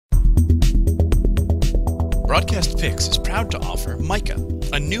Broadcast Pix is proud to offer Mica,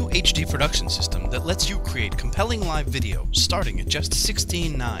 a new HD production system that lets you create compelling live video starting at just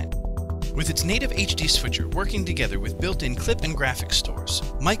 $16.9. With its native HD switcher working together with built-in clip and graphics stores,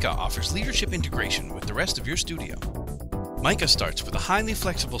 Mica offers leadership integration with the rest of your studio. Mica starts with a highly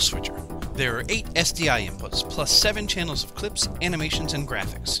flexible switcher. There are 8 SDI inputs plus 7 channels of clips, animations, and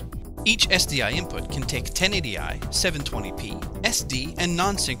graphics. Each SDI input can take 1080i, 720p, SD, and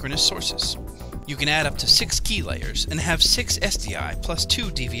non-synchronous sources. You can add up to 6 key layers and have 6 SDI plus 2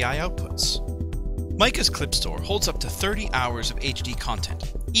 DVI outputs. Mica's clip store holds up to 30 hours of HD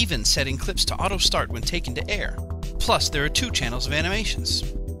content, even setting clips to auto-start when taken to air. Plus, there are 2 channels of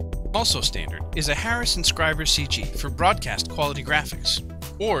animations. Also standard is a Harris and Scriber CG for broadcast quality graphics,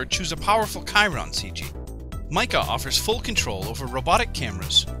 or choose a powerful Chiron CG. Mica offers full control over robotic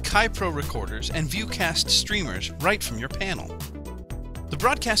cameras, Chi Pro recorders, and Viewcast streamers right from your panel. The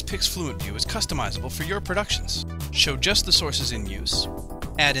Broadcast Pix Fluent View is customizable for your productions. Show just the sources in use,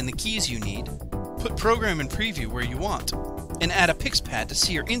 add in the keys you need, put program and preview where you want, and add a Pix pad to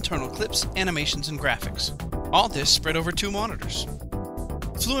see your internal clips, animations, and graphics. All this spread over 2 monitors.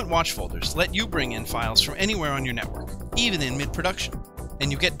 Fluent watch folders let you bring in files from anywhere on your network, even in mid-production, and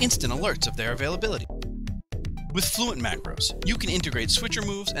you get instant alerts of their availability. With Fluent macros, you can integrate switcher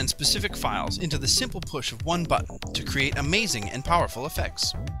moves and specific files into the simple push of one button to create amazing and powerful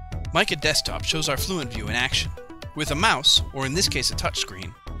effects. Mica Desktop shows our Fluent View in action. With a mouse, or in this case a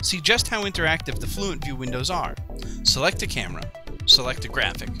touchscreen, see just how interactive the Fluent View windows are. Select a camera, select a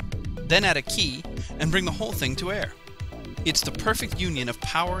graphic, then add a key, and bring the whole thing to air. It's the perfect union of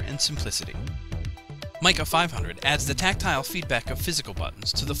power and simplicity. Mica 500 adds the tactile feedback of physical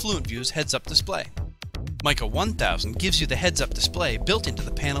buttons to the Fluent View's heads-up display. Mica 1000 gives you the heads-up display built into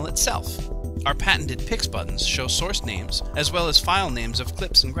the panel itself. Our patented Pix buttons show source names as well as file names of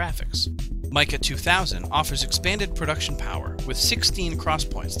clips and graphics. Mica 2000 offers expanded production power with 16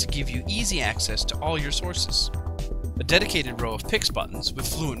 crosspoints to give you easy access to all your sources. A dedicated row of Pix buttons with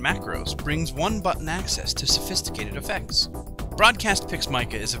Fluent macros brings one-button access to sophisticated effects. Broadcast Pix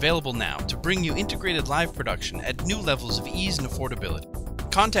Mica is available now to bring you integrated live production at new levels of ease and affordability.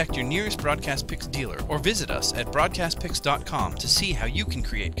 Contact your nearest Broadcast Pix dealer or visit us at broadcastpix.com to see how you can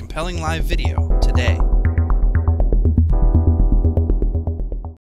create compelling live video today.